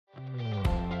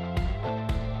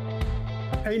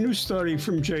A new study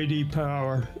from J.D.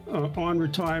 Power on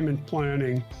retirement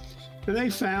planning, and they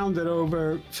found that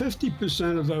over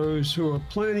 50% of those who are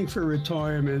planning for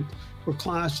retirement were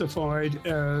classified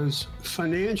as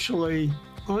financially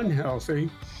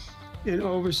unhealthy, and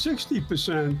over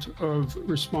 60% of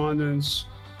respondents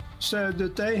said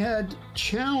that they had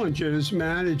challenges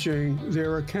managing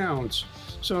their accounts.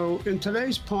 So in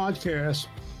today's podcast,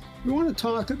 we want to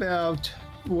talk about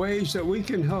ways that we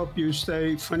can help you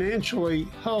stay financially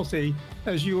healthy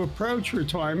as you approach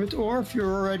retirement, or if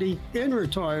you're already in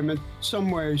retirement,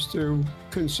 some ways to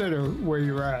consider where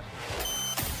you're at.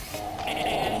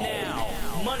 And now,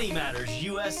 Money Matters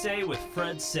USA with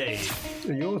Fred Sade.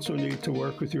 And you also need to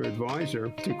work with your advisor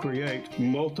to create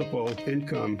multiple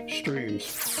income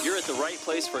streams. You're at the right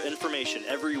place for information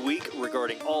every week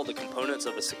regarding all the components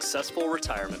of a successful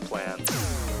retirement plan.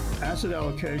 Asset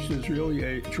allocation is really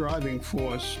a driving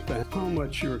force to how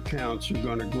much your accounts are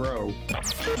going to grow.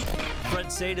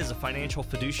 Fred Sade is a financial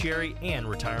fiduciary and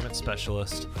retirement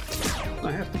specialist.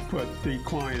 I have to put the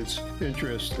client's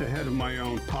interest ahead of my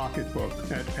own pocketbook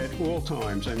at all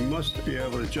times. I must be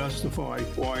able to justify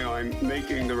why I'm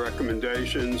making the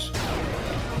recommendations.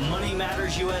 Money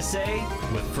Matters USA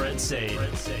with Fred Sade.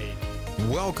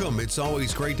 Welcome. It's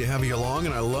always great to have you along,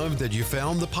 and I love that you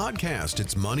found the podcast.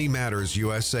 It's Money Matters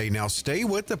USA. Now, stay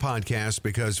with the podcast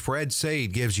because Fred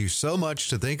Sade gives you so much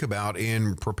to think about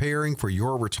in preparing for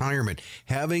your retirement,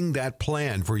 having that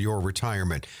plan for your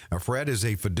retirement. Now, Fred is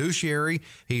a fiduciary.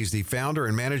 He's the founder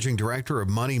and managing director of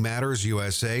Money Matters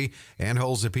USA and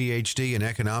holds a PhD in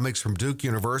economics from Duke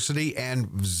University and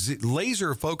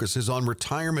laser focuses on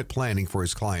retirement planning for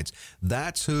his clients.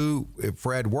 That's who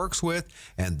Fred works with,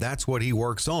 and that's what he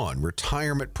works on,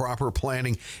 retirement proper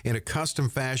planning in a custom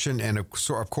fashion and, of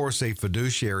course, a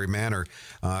fiduciary manner.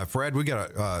 Fred, we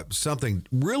got something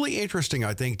really interesting,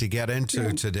 I think, to get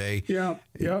into today. Yeah.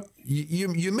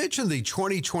 You mentioned the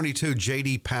 2022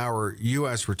 J.D. Power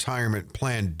U.S. Retirement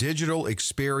Plan Digital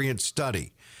Experience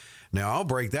Study. Now, I'll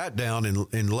break that down in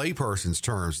layperson's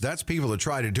terms. That's people that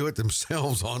try to do it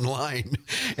themselves online,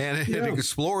 and it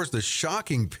explores the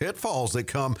shocking pitfalls that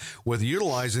come with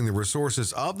utilizing the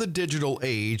resources of the digital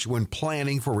age when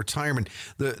planning for retirement.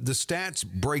 The stats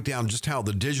break down just how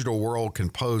the digital world can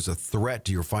pose a threat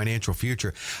to your financial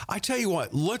future. I tell you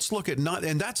what, let's look at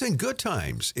and that's in good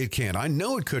times. It can. I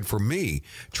know it could for me,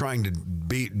 trying to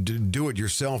do it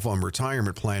yourself on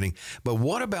retirement planning. But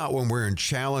what about when we're in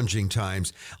challenging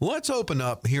times? Let's open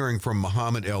up hearing from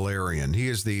Mohamed El-Erian. He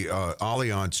is the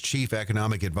Allianz Chief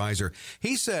Economic Advisor.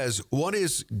 He says what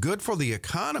is good for the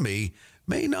economy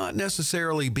may not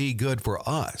necessarily be good for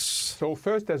us. So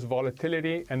first, there's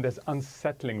volatility and there's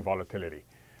unsettling volatility.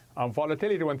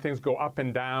 Volatility when things go up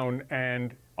and down,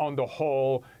 and on the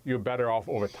whole, you're better off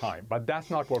over time. But that's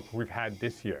not what we've had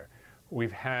this year.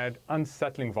 We've had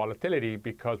unsettling volatility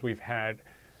because we've had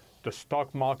the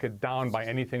stock market down by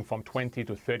anything from 20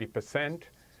 to 30%.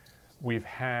 We've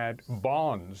had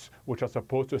bonds, which are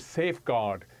supposed to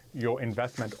safeguard your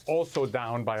investment, also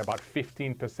down by about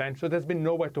 15%. So there's been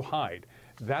nowhere to hide.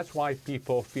 That's why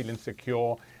people feel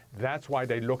insecure. That's why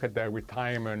they look at their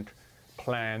retirement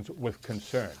plans with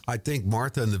concern. I think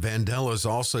Martha and the Vandellas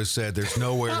also said there's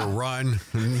nowhere to run,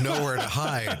 nowhere to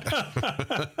hide.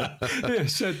 Yeah,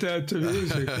 set that to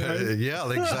music. Right? Yeah,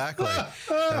 exactly.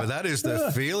 That is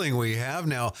the feeling we have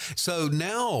now. So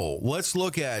now let's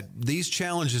look at these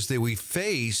challenges that we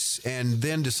face and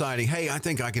then deciding, hey, I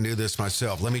think I can do this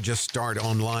myself. Let me just start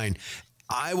online.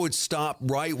 I would stop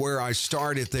right where I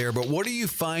started there. But what are you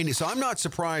finding? So I'm not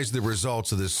surprised the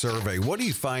results of this survey. What are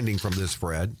you finding from this,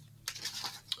 Fred?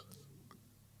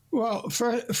 Well,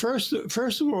 first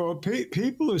of all,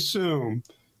 people assume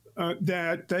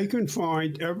that they can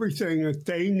find everything that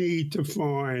they need to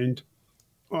find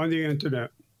on the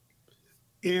internet,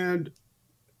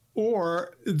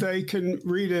 or they can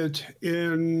read it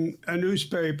in a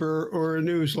newspaper or a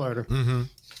newsletter. Mm-hmm.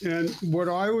 And what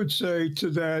I would say to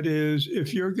that is,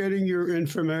 if you're getting your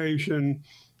information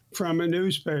from a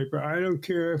newspaper, I don't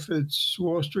care if it's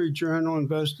Wall Street Journal,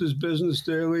 Investors Business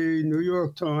Daily, New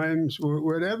York Times,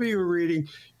 whatever you're reading,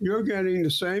 you're getting the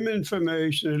same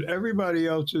information that everybody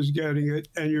else is getting it,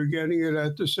 and you're getting it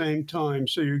at the same time.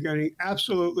 So you're getting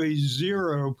absolutely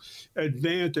zero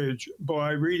advantage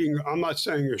by reading. I'm not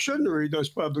saying you shouldn't read those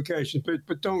publications,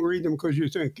 but don't read them because you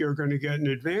think you're going to get an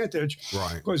advantage.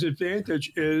 Right. Because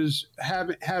advantage is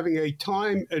having a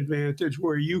time advantage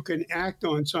where you can act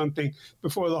on something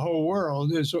before the whole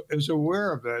world is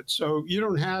aware of it. So you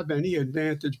don't have any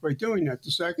advantage by doing that.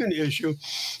 The second issue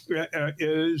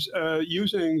is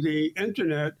using the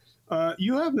internet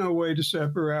you have no way to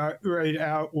separate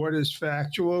out what is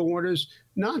factual and what is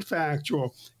not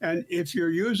factual. And if you're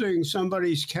using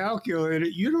somebody's calculator,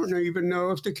 you don't even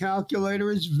know if the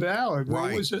calculator is valid. Right.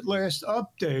 When was it last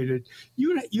updated?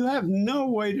 You have no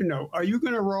way to know. Are you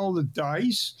going to roll the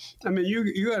dice? I mean,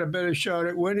 you got a better shot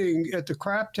at winning at the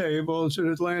crap tables in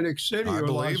Atlantic City or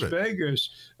Las Vegas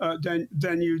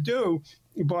than you do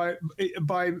by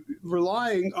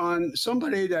relying on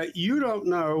somebody that you don't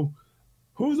know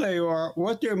who they are,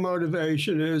 what their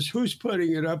motivation is, who's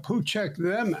putting it up, who checked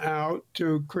them out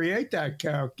to create that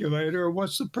calculator,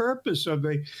 what's the purpose of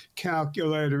the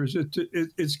calculator?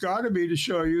 It's got to be to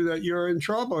show you that you're in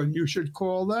trouble and you should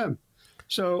call them.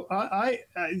 So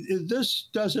this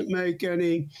doesn't make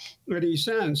any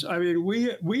sense. I mean,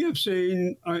 we have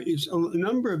seen a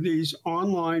number of these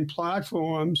online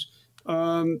platforms,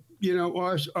 are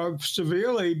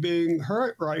severely being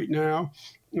hurt right now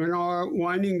and are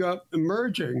winding up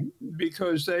emerging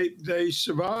because they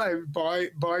survive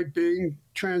by being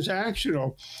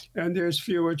transactional, and there's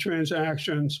fewer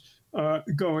transactions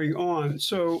going on.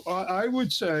 So I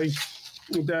would say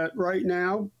that right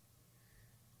now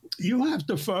you have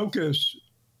to focus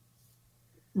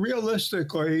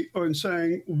realistically on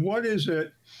saying, what is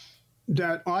it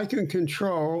that I can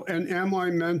control, and am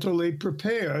I mentally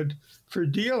prepared for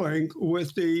dealing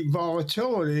with the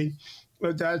volatility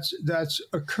that's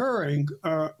occurring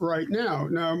right now?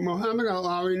 Now, Muhammad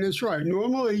Al-Amin is right.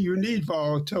 Normally, you need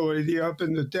volatility, the up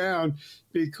and the down,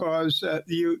 because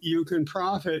you can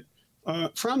profit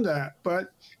from that.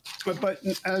 But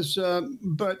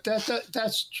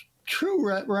that's true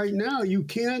right now. You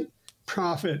can't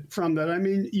profit from that. I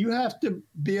mean, you have to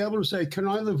be able to say, can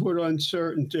I live with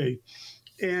uncertainty?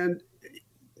 And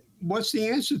what's the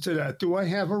answer to that? Do I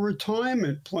have a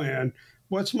retirement plan?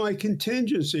 What's my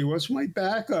contingency? What's my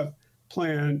backup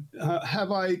plan?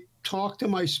 Have I talked to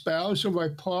my spouse or my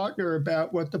partner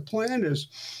about what the plan is?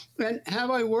 And have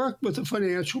I worked with a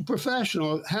financial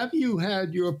professional? Have you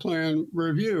had your plan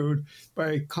reviewed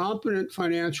by a competent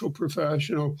financial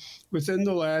professional within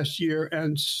the last year,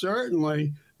 and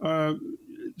certainly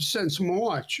since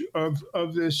March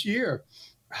of this year?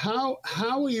 How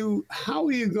are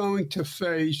you going to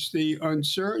face the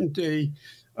uncertainty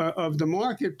of the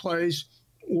marketplace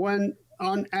when,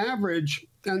 on average,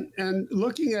 and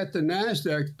looking at the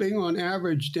NASDAQ being on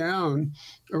average down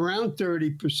around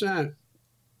 30%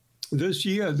 this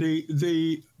year,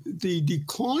 the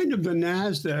decline of the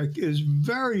NASDAQ is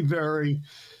very, very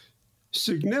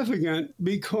significant,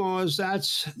 because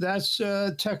that's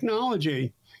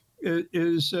technology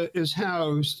is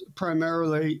housed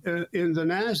primarily in the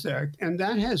NASDAQ, and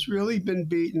that has really been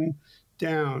beaten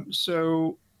down.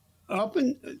 So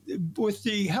with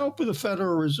the help of the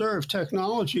Federal Reserve,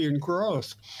 technology and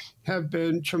growth have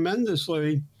been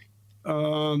tremendously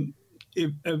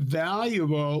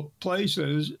valuable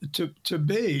places to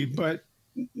be, but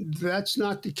that's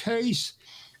not the case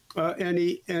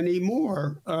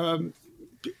anymore.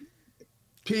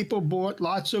 People bought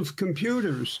lots of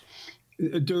computers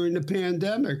during the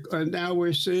pandemic, and now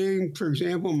we're seeing, for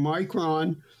example,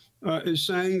 Micron is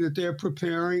saying that they're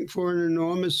preparing for an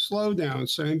enormous slowdown.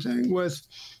 Same thing with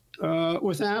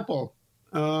Apple.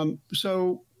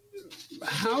 So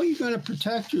how are you going to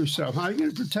protect yourself? How are you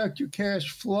going to protect your cash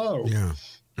flow? Yeah.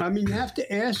 I mean, you have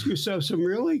to ask yourself some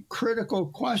really critical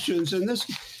questions, and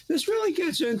this really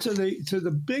gets into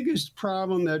the biggest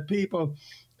problem that people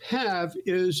have,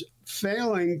 is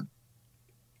failing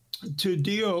to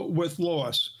deal with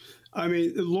loss. I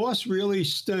mean, loss really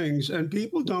stings, and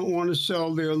people don't want to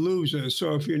sell their losers.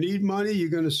 So if you need money, you're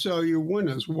going to sell your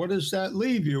winners. What does that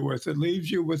leave you with? It leaves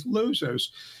you with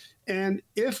losers. And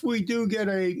if we do get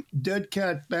a dead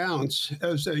cat bounce,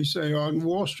 as they say on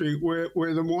Wall Street,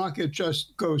 where the market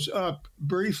just goes up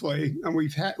briefly, and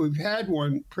we've had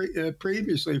one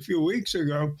previously a few weeks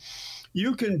ago,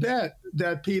 you can bet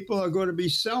that people are going to be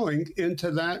selling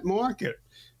into that market.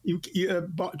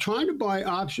 Trying to buy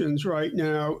options right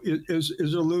now is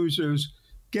a loser's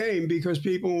game, because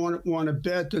people want to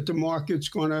bet that the market's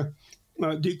going to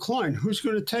decline. Who's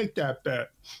going to take that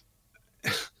bet?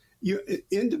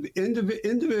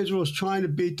 Individuals trying to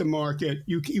beat the market.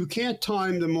 You can't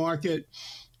time the market.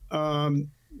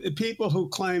 People who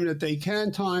claim that they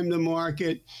can time the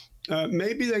market,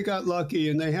 maybe they got lucky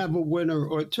and they have a winner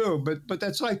or two, but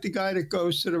that's like the guy that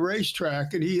goes to the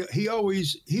racetrack and he's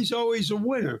always a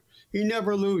winner. he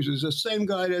never loses. The same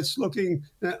guy that's looking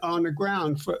on the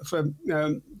ground for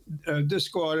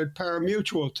discarded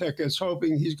pari-mutuel tickets,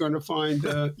 hoping he's going to find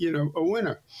a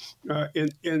winner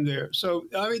in there. So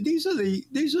I mean, these are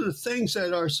the things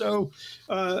that are so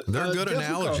they're good difficult.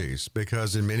 Analogies,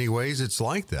 because in many ways it's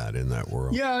like that in that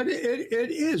world. Yeah,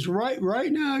 it is.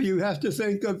 Right now, you have to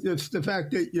think of the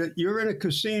fact that you're in a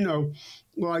casino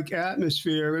like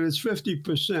atmosphere, and it's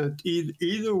 50%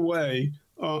 either way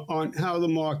on how the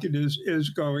market is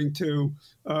going to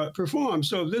perform.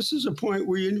 So this is a point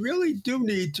where you really do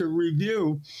need to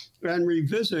review and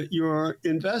revisit your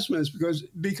investments,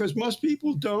 because most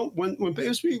people don't. When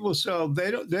most people sell, they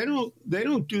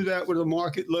don't do that with a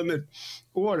market limit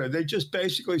order. They just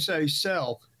basically say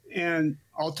sell, and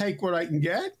I'll take what I can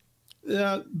get.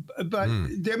 But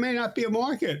there may not be a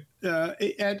market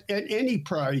at any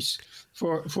price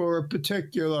for a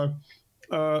particular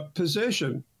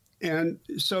position. And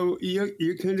so you're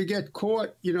going to get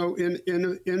caught,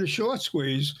 in a short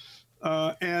squeeze,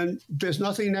 and there's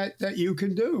nothing that you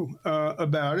can do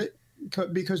about it,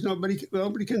 because nobody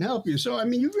can help you. So I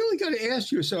mean, you really got to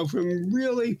ask yourself some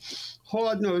really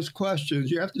hard-nosed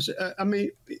questions. You have to say,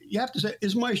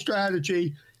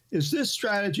 is this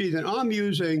strategy that I'm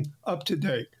using up to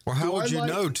date? Well, how would you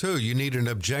know, too? You need an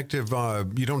objective.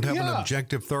 You don't have an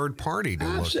objective third party to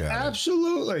look at.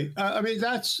 Absolutely. I mean,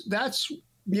 that's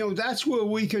where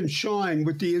we can shine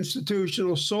with the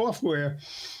institutional software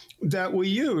that we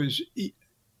use.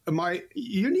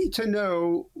 You need to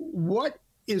know what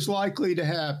is likely to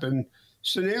happen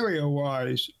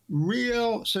scenario-wise,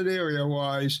 real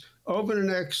scenario-wise, over the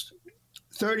next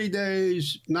 30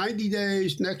 days, 90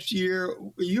 days, next year.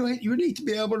 You need to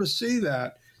be able to see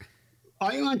that.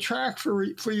 Are you on track for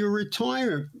your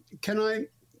retirement? Can I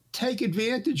take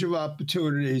advantage of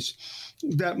opportunities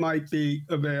that might be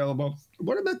available?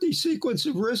 What about the sequence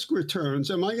of risk returns?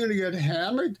 Am I going to get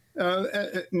hammered?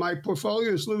 My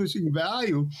portfolio is losing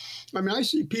value. I mean, I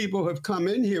see people have come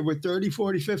in here with 30,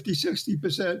 40, 50,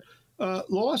 60%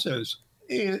 losses,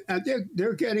 and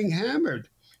they're getting hammered.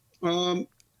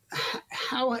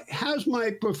 How's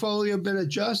my portfolio been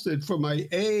adjusted for my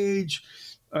age,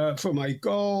 for my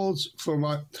goals, for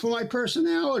my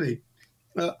personality?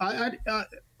 I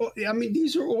mean,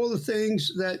 these are all the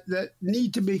things that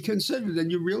need to be considered,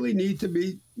 and you really need to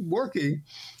be working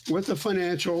with a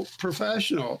financial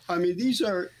professional. I mean,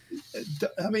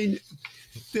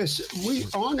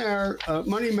 on our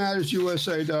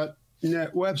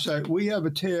moneymattersusa.net website, we have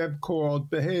a tab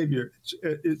called Behavior,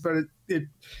 but it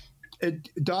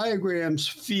diagrams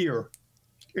fear.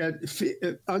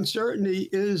 Uncertainty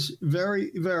is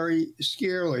very, very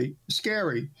scary.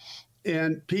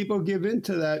 And people give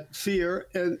into that fear,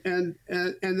 and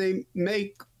they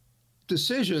make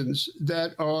decisions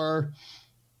that are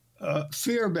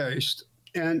fear-based,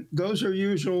 and those are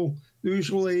usually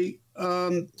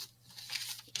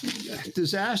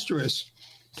disastrous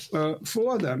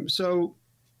for them. So,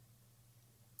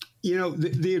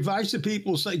 the advice that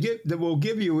people will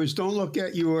give you is don't look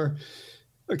at your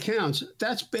accounts.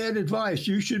 That's bad advice.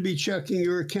 You should be checking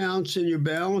your accounts and your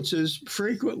balances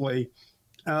frequently.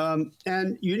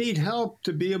 And you need help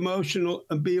to be emotional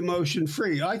and be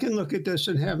emotion-free. I can look at this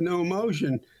and have no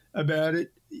emotion about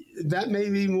it. That may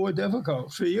be more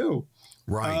difficult for you.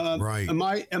 Right, right. Am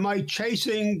I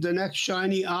chasing the next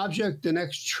shiny object, the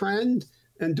next trend?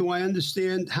 And do I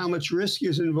understand how much risk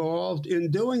is involved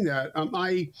in doing that? Am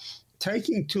I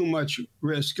taking too much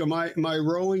risk? Am I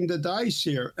rolling the dice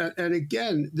here? And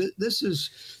again, this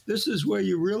is where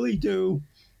you really do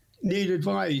need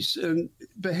advice. And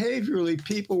behaviorally,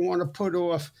 people want to put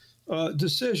off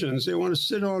decisions. They want to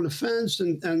sit on the fence,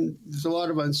 and there's a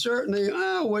lot of uncertainty.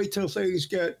 Wait till things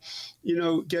get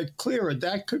clearer.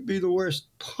 That could be the worst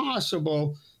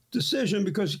possible decision,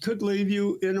 because it could leave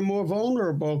you in a more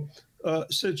vulnerable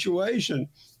situation.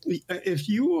 If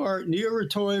you are near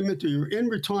retirement or you're in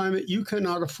retirement, you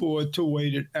cannot afford to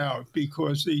wait it out,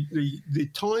 because the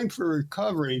time for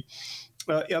recovery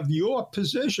of your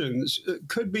positions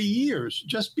could be years.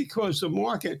 Just because the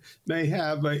market may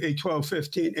have a 12,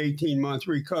 15, 18-month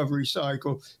recovery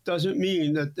cycle doesn't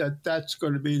mean that's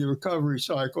going to be the recovery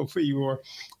cycle for your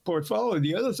portfolio.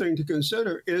 The other thing to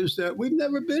consider is that we've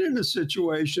never been in a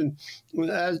situation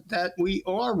that we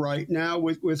are right now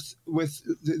with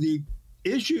the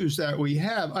issues that we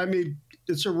have. I mean,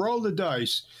 it's a roll of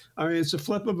dice. I mean, it's a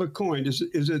flip of a coin. Is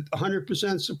it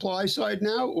 100% supply side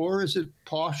now, or is it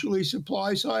partially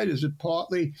supply side? Is it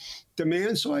partly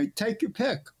demand side? Take your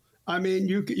pick. I mean,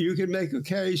 you can make a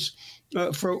case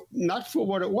for not for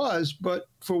what it was, but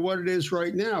for what it is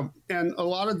right now. And a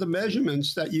lot of the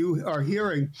measurements that you are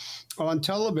hearing on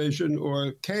television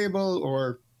or cable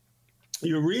or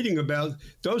you're reading about,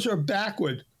 those are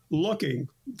backward looking,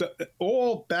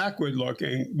 all backward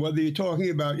looking, whether you're talking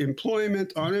about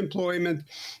employment, unemployment,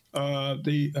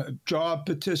 the job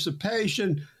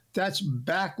participation. That's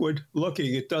backward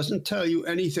looking. It doesn't tell you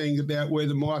anything about where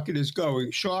the market is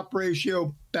going. Sharpe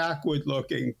ratio, backward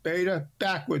looking. Beta,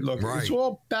 backward looking. Right. It's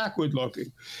all backward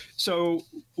looking. So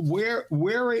where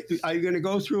are you going to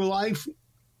go through life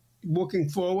looking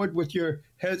forward with your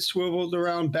head swiveled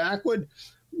around backward?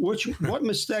 What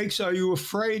mistakes are you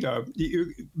afraid of?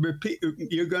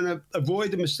 You're going to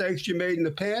avoid the mistakes you made in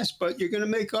the past, but you're going to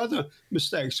make other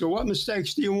mistakes. So what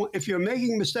mistakes do you want? If you're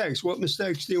making mistakes, what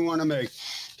mistakes do you want to make?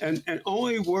 And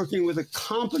only working with a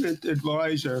competent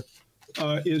advisor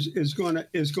is going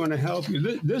to help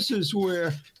you. This is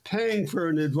where paying for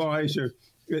an advisor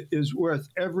is worth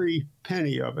every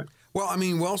penny of it. Well, I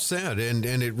mean, well said. And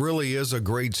it really is a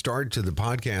great start to the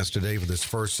podcast today for this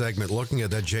first segment, looking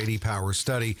at that J.D. Power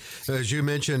study. As you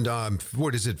mentioned,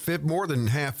 what is it? More than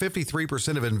half,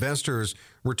 53% of investors'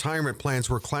 retirement plans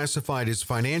were classified as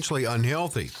financially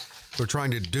unhealthy. So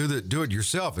trying to do it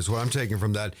yourself is what I'm taking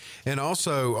from that. And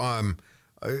also,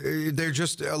 they're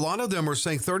just, a lot of them are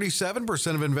saying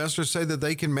 37% of investors say that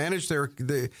they can manage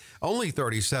only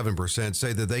 37%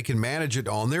 say that they can manage it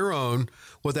on their own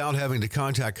without having to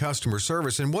contact customer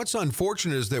service. And what's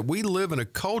unfortunate is that we live in a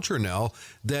culture now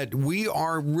that we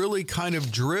are really kind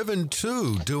of driven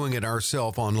to doing it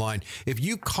ourselves online. If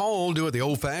you do it the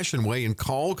old fashioned way and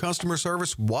call customer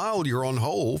service while you're on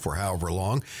hold for however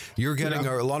long, you're getting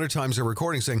a lot of times a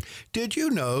recording saying, did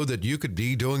you know that you could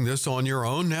be doing this on your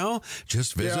own now?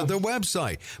 Just visit the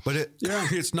website. But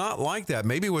it's not like that.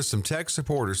 Maybe with some tech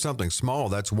support or something small,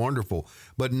 that's wonderful.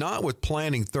 But not with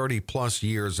planning 30 plus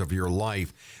years of your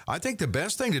life. I think the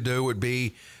best thing to do would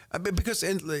be, because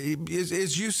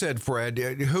as you said, Fred,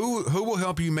 who will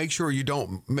help you make sure you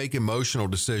don't make emotional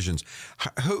decisions?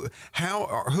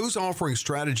 Who's offering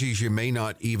strategies you may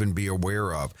not even be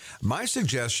aware of? My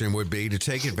suggestion would be to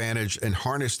take advantage and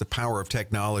harness the power of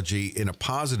technology in a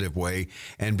positive way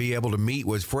and be able to meet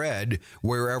with Fred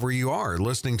wherever you are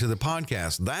listening to the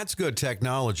podcast. That's good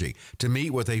technology. To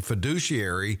meet with a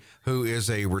fiduciary who is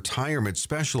a retirement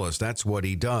specialist. That's what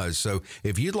he does. So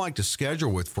if you'd like to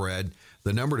schedule with Fred,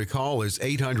 the number to call is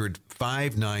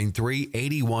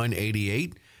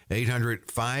 800-593-8188.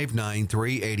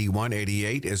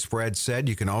 800-593-8188. As Fred said,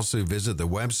 you can also visit the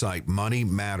website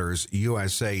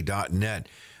moneymattersusa.net.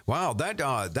 Wow,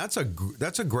 that's a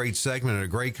great segment and a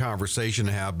great conversation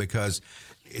to have, because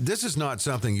this is not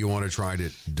something you want to try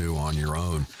to do on your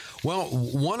own. Well,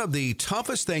 one of the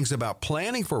toughest things about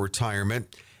planning for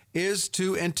retirement is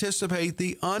to anticipate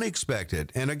the unexpected.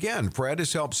 And again, Fred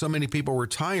has helped so many people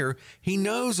retire. He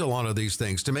knows a lot of these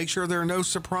things to make sure there are no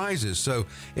surprises. So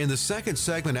in the second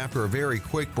segment, after a very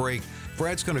quick break,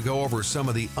 Fred's going to go over some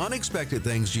of the unexpected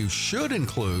things you should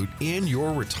include in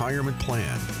your retirement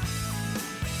plan.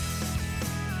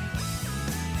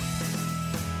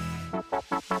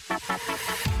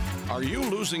 Are you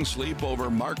losing sleep over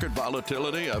market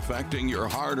volatility affecting your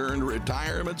hard-earned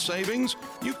retirement savings?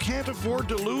 You can't afford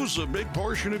to lose a big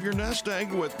portion of your nest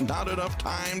egg with not enough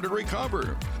time to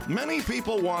recover. Many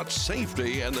people want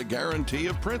safety and the guarantee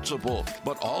of principal,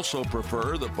 but also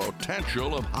prefer the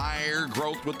potential of higher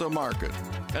growth with the market.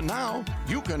 And now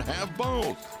you can have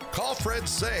both. Call Fred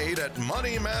Zaid at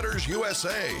Money Matters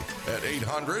USA at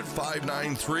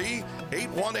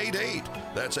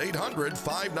 800-593-8188. That's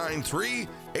 800-593-8188.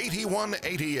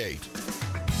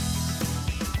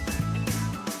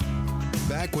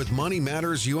 Back with Money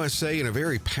Matters USA and a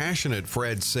very passionate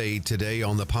Fred Zaid today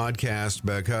on the podcast,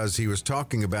 because he was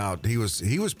talking about, he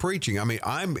was preaching. I mean,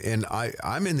 I'm in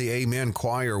the amen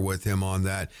choir with him on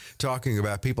that, talking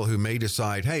about people who may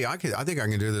decide, hey, I think I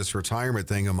can do this retirement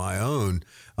thing on my own,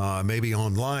 maybe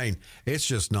online. It's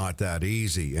just not that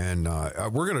easy. And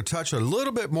we're going to touch a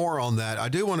little bit more on that. I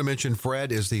do want to mention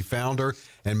Fred is the founder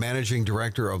and managing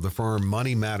director of the firm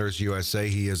Money Matters USA.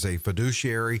 He is a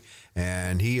fiduciary,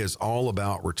 and he is all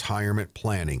about retirement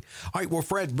planning. All right, well,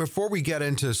 Fred, before we get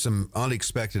into some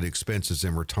unexpected expenses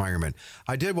in retirement,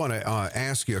 I did want to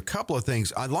ask you a couple of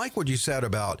things. I like what you said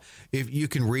about if you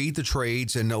can read the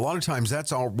trades, and a lot of times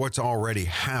that's what's already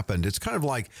happened. It's kind of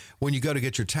like when you go to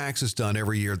get your taxes done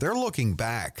every year, they're looking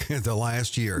back at the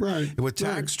last year. Right, with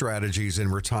tax strategies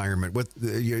in retirement. With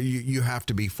you have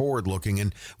to be forward-looking,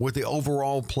 and with the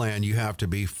overall plan, you have to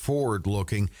be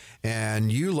forward-looking, and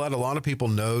you let a lot of people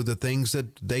know the things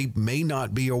that they may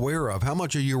not be aware of. How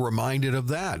much are you reminded of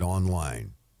that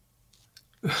online?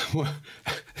 Well,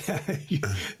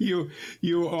 you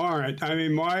aren't. I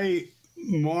mean, my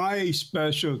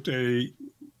specialty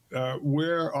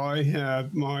where I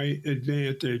have my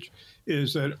advantage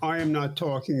is that I am not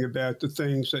talking about the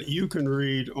things that you can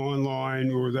read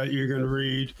online or that you're going to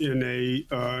read in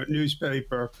a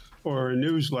newspaper or a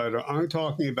newsletter. I'm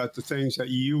talking about the things that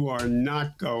you are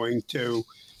not going to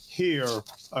hear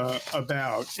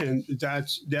about, and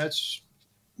that's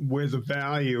where the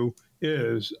value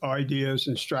is, ideas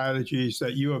and strategies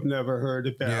that you have never heard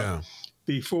about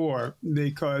before,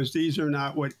 because these are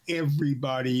not what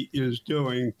everybody is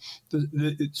doing.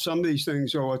 Some of these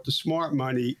things are what the smart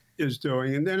money is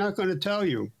doing, and they're not going to tell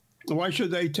you. Why should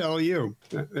they tell you?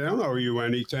 They don't owe you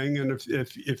anything, and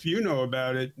if you know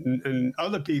about it and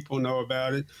other people know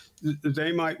about it,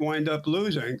 they might wind up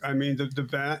losing. I mean,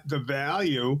 the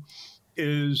value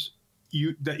is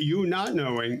you not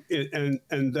knowing it,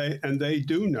 and they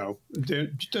do know. They're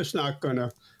just not going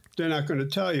to. They're not going to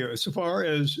tell you. As far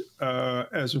as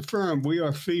a firm, we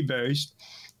are fee based.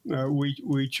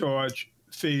 We charge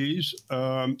fees,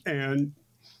 and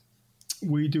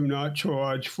we do not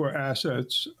charge for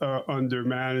assets under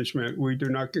management. We do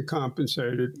not get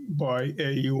compensated by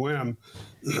AUM.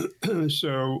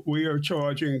 So we are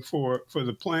charging for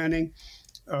the planning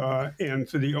and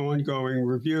for the ongoing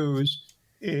reviews.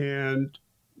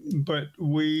 But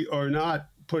we are not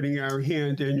putting our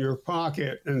hand in your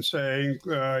pocket and saying,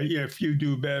 if you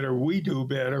do better, we do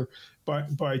better,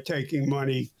 but by taking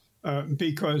money,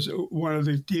 because one of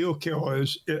the deal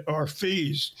killers are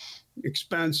fees,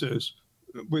 expenses,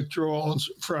 withdrawals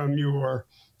from your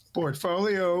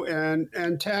portfolio,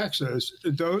 and taxes.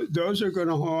 Those are going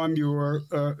to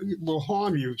will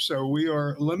harm you. So we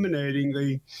are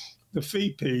eliminating the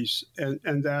fee piece,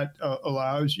 and that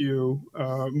allows you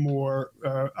more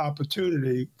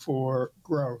opportunity for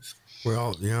growth.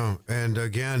 Well, yeah, and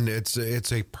again, it's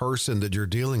a person that you're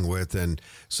dealing with, and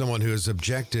someone who is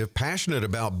objective, passionate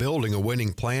about building a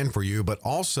winning plan for you, but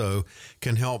also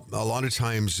can help a lot of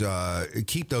times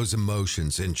keep those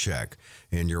emotions in check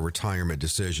in your retirement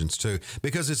decisions too.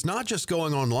 Because it's not just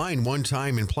going online one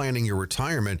time and planning your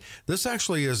retirement. This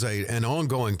actually is an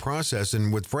ongoing process,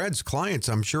 and with Fred's clients,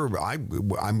 I'm sure I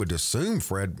would assume,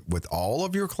 Fred, with all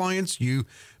of your clients, you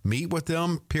meet with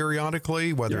them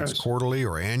periodically, whether it's quarterly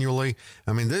or annually.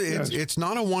 I mean, it's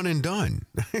not a one and done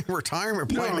retirement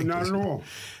planning. No, not at all.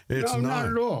 Not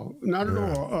at all. Not at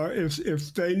all.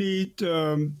 If they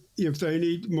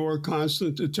need more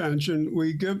constant attention,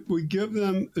 we give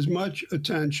them as much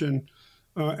attention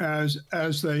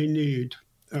as they need.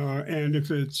 And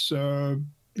if it's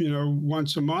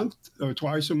once a month, or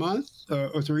twice a month,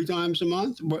 or 3 times a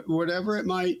month, whatever it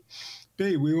might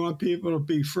be, we want people to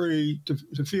be free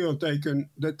to feel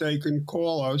that they can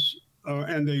call us,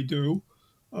 and they do,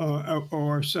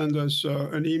 or send us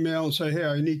an email and say, hey,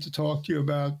 I need to talk to you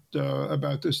about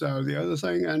this, that, or the other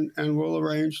thing, and we'll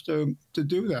arrange to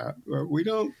do that. We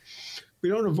don't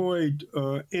avoid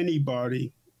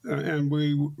anybody, and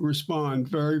we respond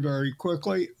very, very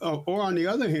quickly. Or on the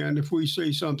other hand, if we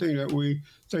see something that we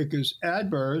think is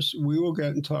adverse, we will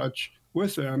get in touch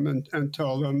with them and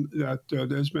tell them that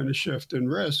there's been a shift in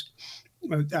risk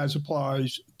as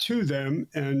applies to them,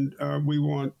 and we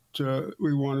want to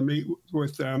meet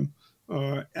with them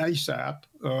ASAP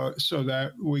so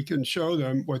that we can show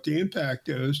them what the impact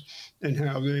is and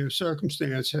how the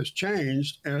circumstance has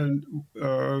changed, and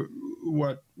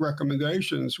what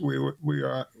recommendations we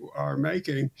are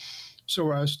making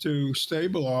so as to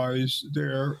stabilize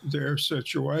their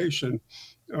situation.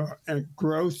 And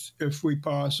growth, if we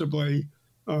possibly,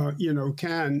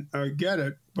 can get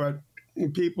it, but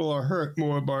people are hurt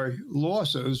more by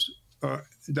losses.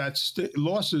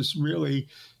 Losses really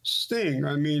sting.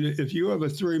 I mean, if you have a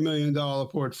 $3 million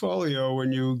portfolio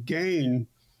and you gain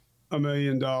 $1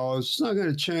 million, it's not going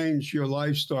to change your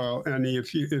lifestyle any.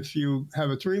 If you have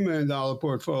a $3 million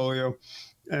portfolio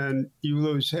and you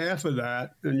lose half of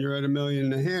that and you're at $1.5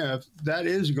 million, that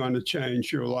is going to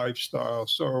change your lifestyle.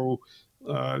 So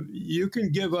you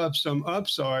can give up some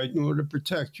upside in order to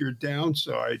protect your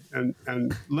downside,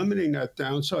 and limiting that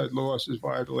downside loss is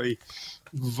vitally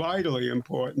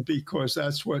important, because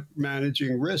that's what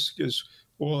managing risk is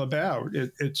all about.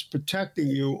 It's protecting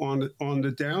you on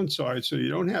the downside, so you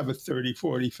don't have a 30,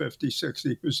 40, 50,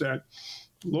 60%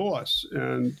 loss.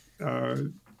 And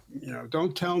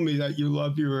don't tell me that you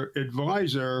love your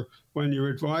advisor when your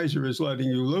advisor is letting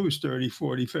you lose 30,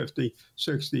 40, 50,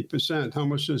 60%. How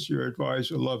much does your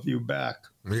advisor love you back?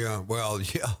 Yeah, well,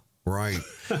 yeah. Right.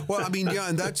 Well, I mean, yeah,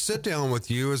 and that sit down with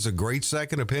you is a great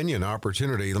second opinion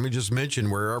opportunity. Let me just mention,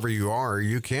 wherever you are,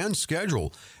 you can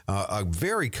schedule a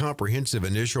very comprehensive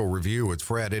initial review with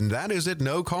Fred, and that is at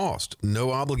no cost,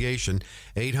 no obligation.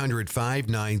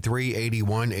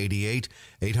 800-593-8188,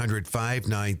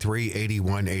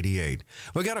 800-593-8188.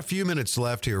 We got a few minutes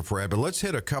left here, Fred, but let's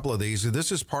hit a couple of these.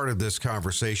 This is part of this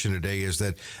conversation today, is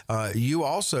that you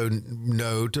also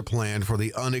know to plan for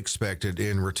the unexpected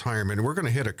in retirement. And we're going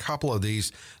to hit a couple of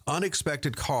these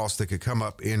unexpected costs that could come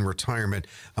up in retirement.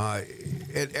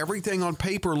 Everything on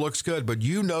paper looks good, but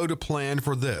you know to plan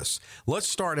for this. Let's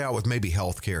start out with maybe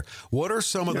healthcare. What are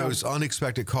some of those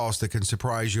unexpected costs that can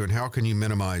surprise you, and how can you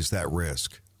minimize that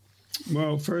risk?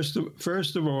 Well, first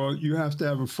of all, you have to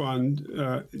have a fund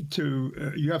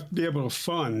you have to be able to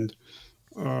fund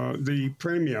the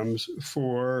premiums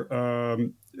for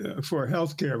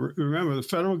healthcare. Remember, the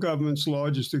federal government's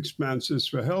largest expense is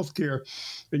for healthcare,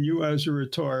 and you, as a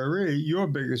retiree, your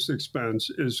biggest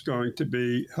expense is going to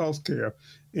be healthcare,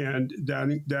 and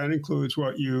that includes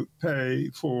what you pay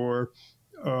for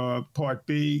Part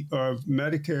B of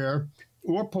Medicare,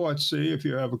 or Part C if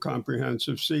you have a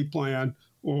comprehensive C plan,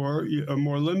 or a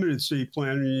more limited C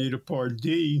plan and you need a Part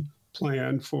D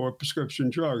plan for prescription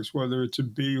drugs, whether it's a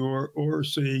B or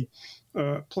C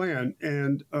plan.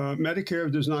 And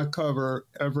Medicare does not cover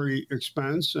every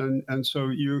expense, and so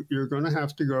you're going to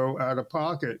have to go out of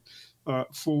pocket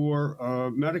for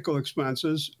medical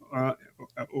expenses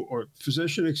or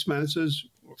physician expenses,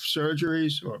 or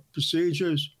surgeries or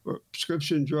procedures or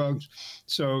prescription drugs.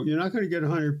 So you're not going to get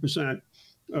 100%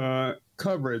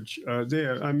 coverage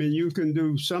there. I mean, you can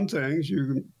do some things. You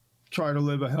can try to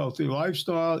live a healthy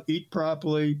lifestyle, eat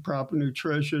properly, proper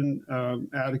nutrition,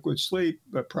 adequate sleep,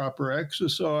 but proper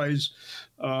exercise.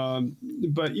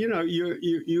 But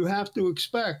you have to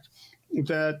expect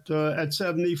that at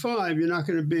 75, you're not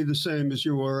going to be the same as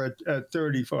you were at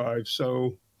 35.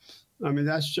 So, I mean,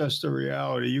 that's just a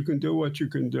reality. You can do what you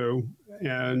can do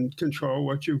and control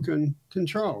what you can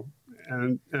control.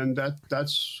 And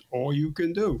that's all you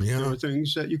can do. Yeah. There are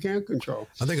things that you can't control.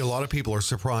 I think a lot of people are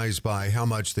surprised by how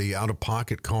much the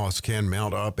out-of-pocket costs can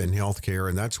mount up in healthcare,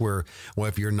 and that's where, well,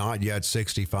 if you're not yet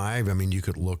 65, I mean, you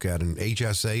could look at an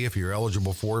HSA if you're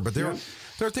eligible for it, but there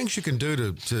are things you can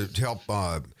do to help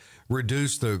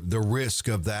reduce the risk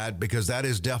of that, because that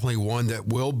is definitely one that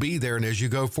will be there. And as you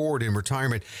go forward in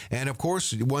retirement, and of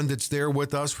course, one that's there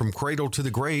with us from cradle to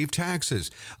the grave,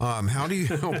 taxes. How do you,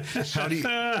 well,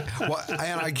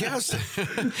 and I guess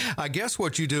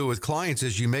what you do with clients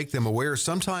is you make them aware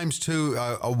sometimes to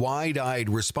a wide-eyed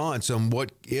response on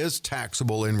what is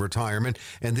taxable in retirement,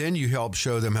 and then you help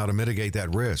show them how to mitigate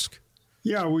that risk.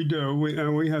 Yeah, we do.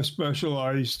 We have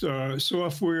specialized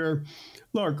software.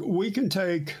 Look, we can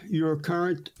take your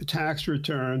current tax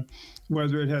return,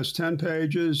 whether it has 10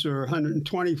 pages or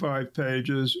 125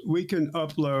 pages, we can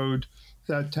upload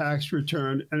that tax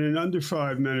return, and in under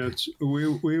 5 minutes,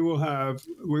 we will have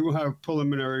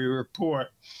preliminary report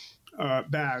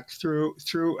back through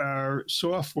our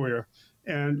software.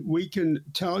 And we can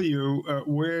tell you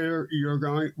where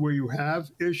you have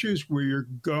issues, where you're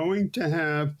going to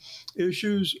have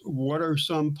issues, what are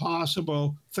some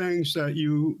possible things that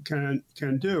you can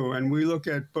do. And we look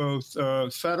at both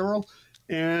federal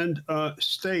and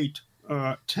state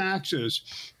taxes.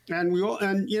 And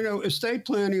estate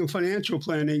planning and financial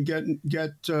planning get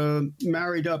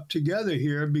married up together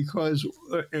here, because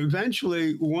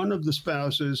eventually one of the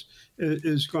spouses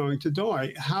is going to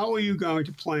die. How are you going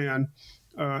to plan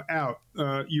out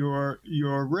the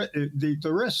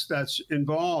risk that's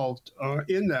involved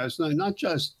in that? It's not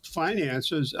just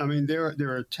finances. I mean, there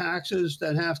are taxes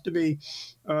that have to be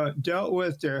dealt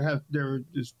with. There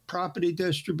is property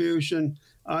distribution.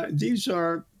 These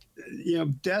are,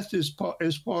 death is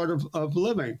part of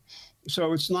living.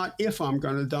 So it's not if I'm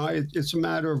going to die. It's a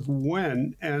matter of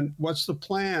when and what's the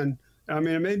plan. I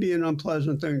mean, it may be an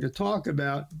unpleasant thing to talk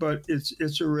about, but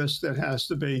it's a risk that has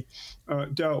to be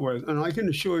dealt with. And I can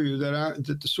assure you that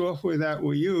the software that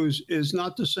we use is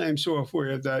not the same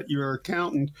software that your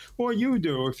accountant or you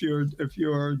do if you're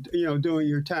doing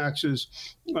your taxes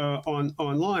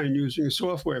online using a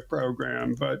software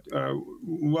program. But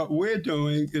what we're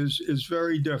doing is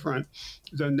very different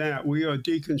than that. We are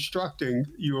deconstructing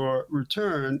your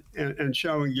return and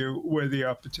showing you where the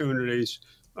opportunities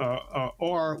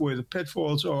are, where the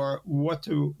pitfalls are, what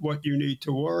you need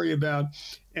to worry about.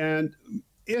 And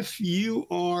if you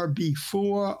are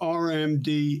before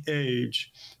RMD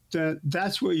age, then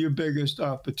that's where your biggest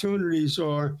opportunities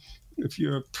are. If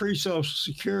you're pre-Social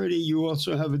Security, you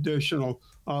also have additional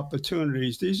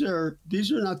opportunities. These are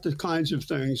not the kinds of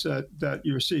things that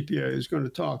your CPA is going to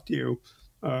talk to you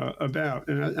about.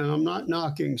 And I'm not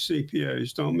knocking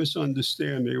CPAs. Don't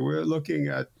misunderstand me. We're looking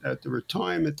at the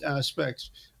retirement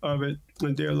aspects of it,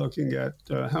 and they're looking at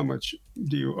how much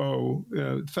do you owe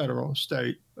federal,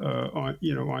 state on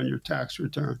your tax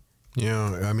return.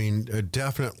 Yeah, I mean,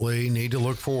 definitely need to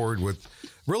look forward with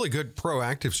really good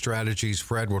proactive strategies.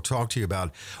 Fred, we'll talk to you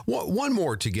about. One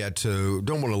more to get to.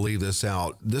 Don't want to leave this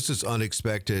out. This is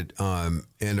unexpected. And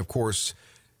of course,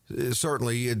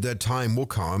 certainly that time will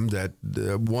come that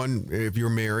if you're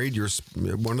married,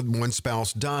 one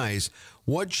spouse dies.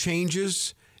 What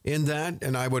changes in that?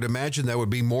 And I would imagine that would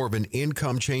be more of an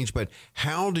income change, but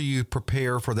how do you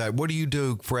prepare for that? What do you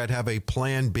do, Fred? Have a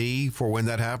plan B for when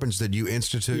that happens that you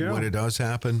institute when it does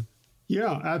happen?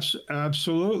 Yeah,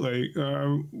 absolutely.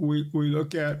 We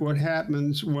look at what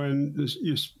happens when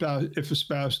if a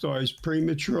spouse dies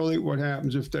prematurely, what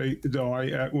happens if they die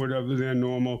at whatever their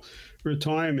normal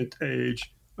retirement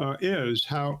age is.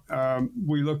 How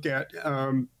we look at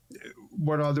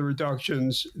what are the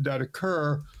reductions that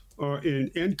occur in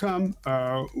income.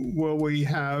 Will we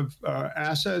have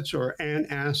assets or an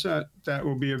asset that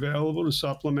will be available to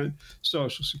supplement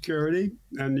Social Security,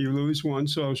 and you lose one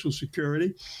Social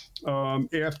Security?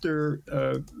 After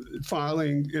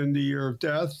filing in the year of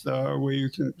death, where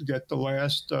you can get the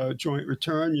last joint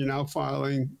return, you're now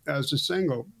filing as a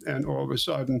single, and all of a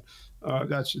sudden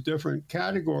that's a different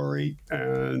category,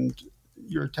 and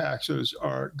your taxes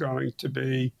are going to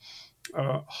be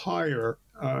higher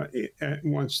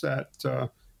once that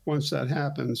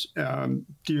happens.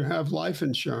 Do you have life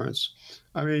insurance?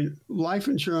 I mean, life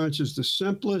insurance is the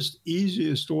simplest,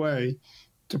 easiest way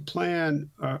to plan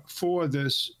for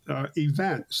this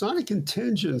event. It's not a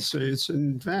contingency, it's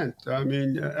an event. I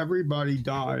mean, everybody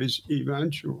dies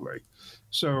eventually.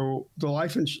 So the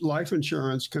life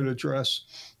insurance can address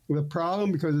the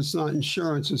problem because it's not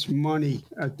insurance, it's money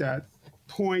at that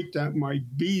point that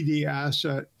might be the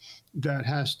asset that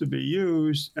has to be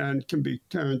used and can be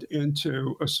turned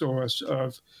into a source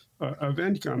of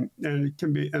income, and it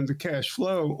can be, and the cash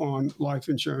flow on life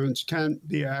insurance can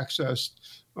be accessed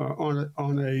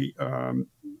on a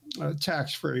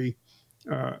tax-free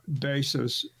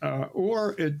basis,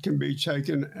 or it can be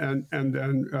taken and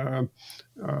then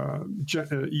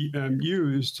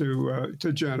used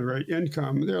to generate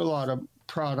income. There are a lot of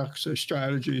products or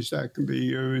strategies that can be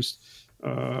used,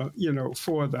 for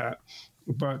that.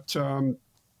 But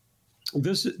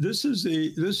this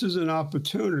is an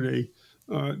opportunity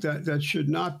that should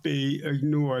not be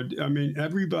ignored. I mean,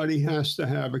 everybody has to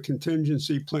have a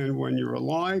contingency plan when you're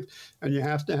alive, and you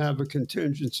have to have a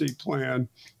contingency plan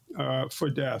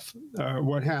for death.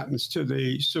 What happens to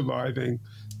the surviving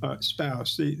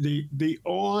spouse? The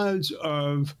odds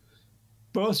of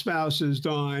both spouses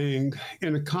dying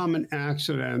in a common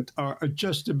accident are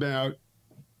just about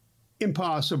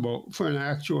impossible for an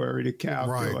actuary to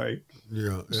calculate. Right.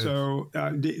 Yeah. So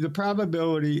the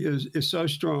probability is so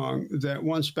strong that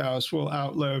one spouse will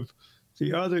outlive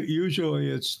the other.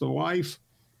 Usually it's the wife,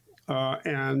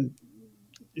 and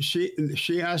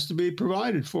she has to be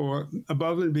provided for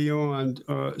above and beyond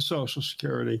Social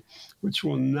Security, which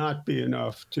will not be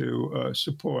enough to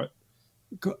support.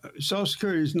 Social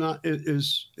Security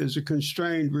is a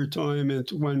constrained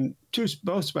retirement when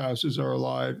both spouses are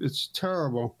alive. It's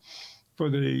terrible for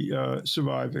the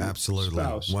surviving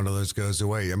spouse. One of those goes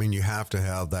away. I mean, you have to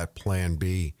have that plan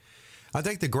B. I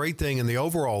think the great thing and the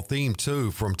overall theme, too,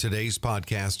 from today's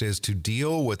podcast is to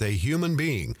deal with a human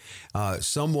being,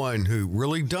 someone who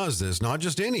really does this, not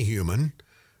just any human,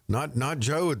 not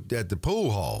Joe at the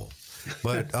pool hall,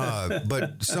 but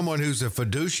someone who's a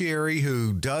fiduciary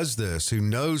who does this, who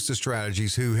knows the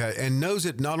strategies, and knows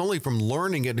it not only from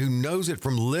learning it, who knows it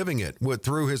from living it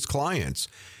through his clients,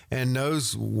 and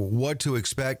knows what to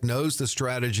expect, knows the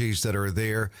strategies that are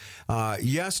there.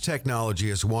 Yes, technology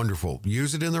is wonderful.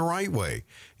 Use it in the right way.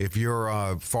 If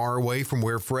you're far away from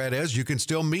where Fred is, you can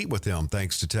still meet with him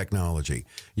thanks to technology.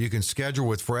 You can schedule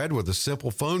with Fred with a simple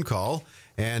phone call.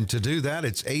 And to do that,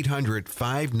 it's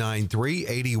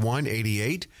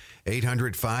 800-593-8188,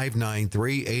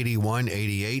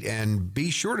 800-593-8188. And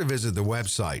be sure to visit the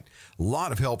website. A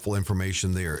lot of helpful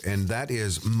information there. And that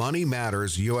is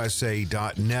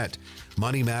moneymattersusa.net,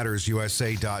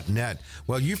 moneymattersusa.net.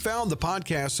 Well, you found the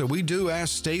podcast, so we do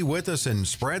ask, stay with us and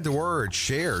spread the word,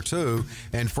 share too.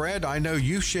 And Fred, I know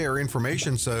you share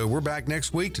information, so we're back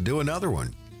next week to do another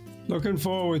one. Looking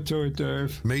forward to it,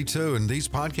 Dave. Me too. And these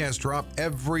podcasts drop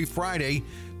every Friday.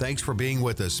 Thanks for being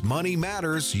with us. Money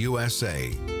Matters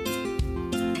USA.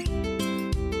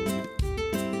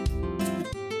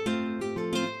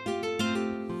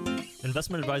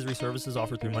 Investment advisory services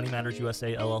offered through Money Matters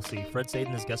USA LLC. Fred Sade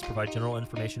and his guests provide general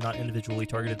information, not individually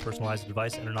targeted personalized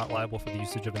advice, and are not liable for the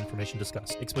usage of information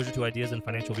discussed. Exposure to ideas and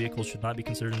financial vehicles should not be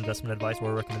considered investment advice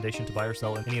or a recommendation to buy or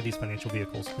sell in any of these financial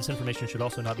vehicles. This information should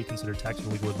also not be considered tax or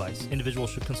legal advice. Individuals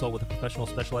should consult with a professional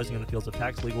specializing in the fields of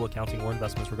tax, legal, accounting, or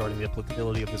investments regarding the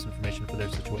applicability of this information for their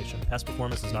situation. Past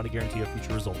performance is not a guarantee of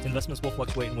future results. Investments will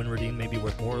fluctuate, and when redeemed may be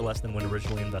worth more or less than when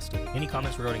originally invested. Any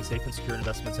comments regarding safe and secure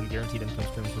investments and guaranteed income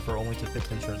streams refer only to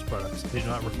fixed insurance products. They do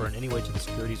not refer in any way to the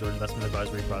securities or investment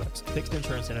advisory products. Fixed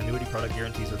insurance and annuity product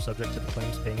guarantees are subject to the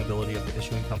claims paying ability of the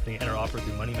issuing company and are offered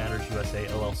through Money Matters USA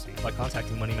LLC. By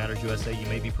contacting Money Matters USA, you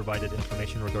may be provided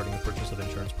information regarding the purchase of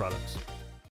insurance products.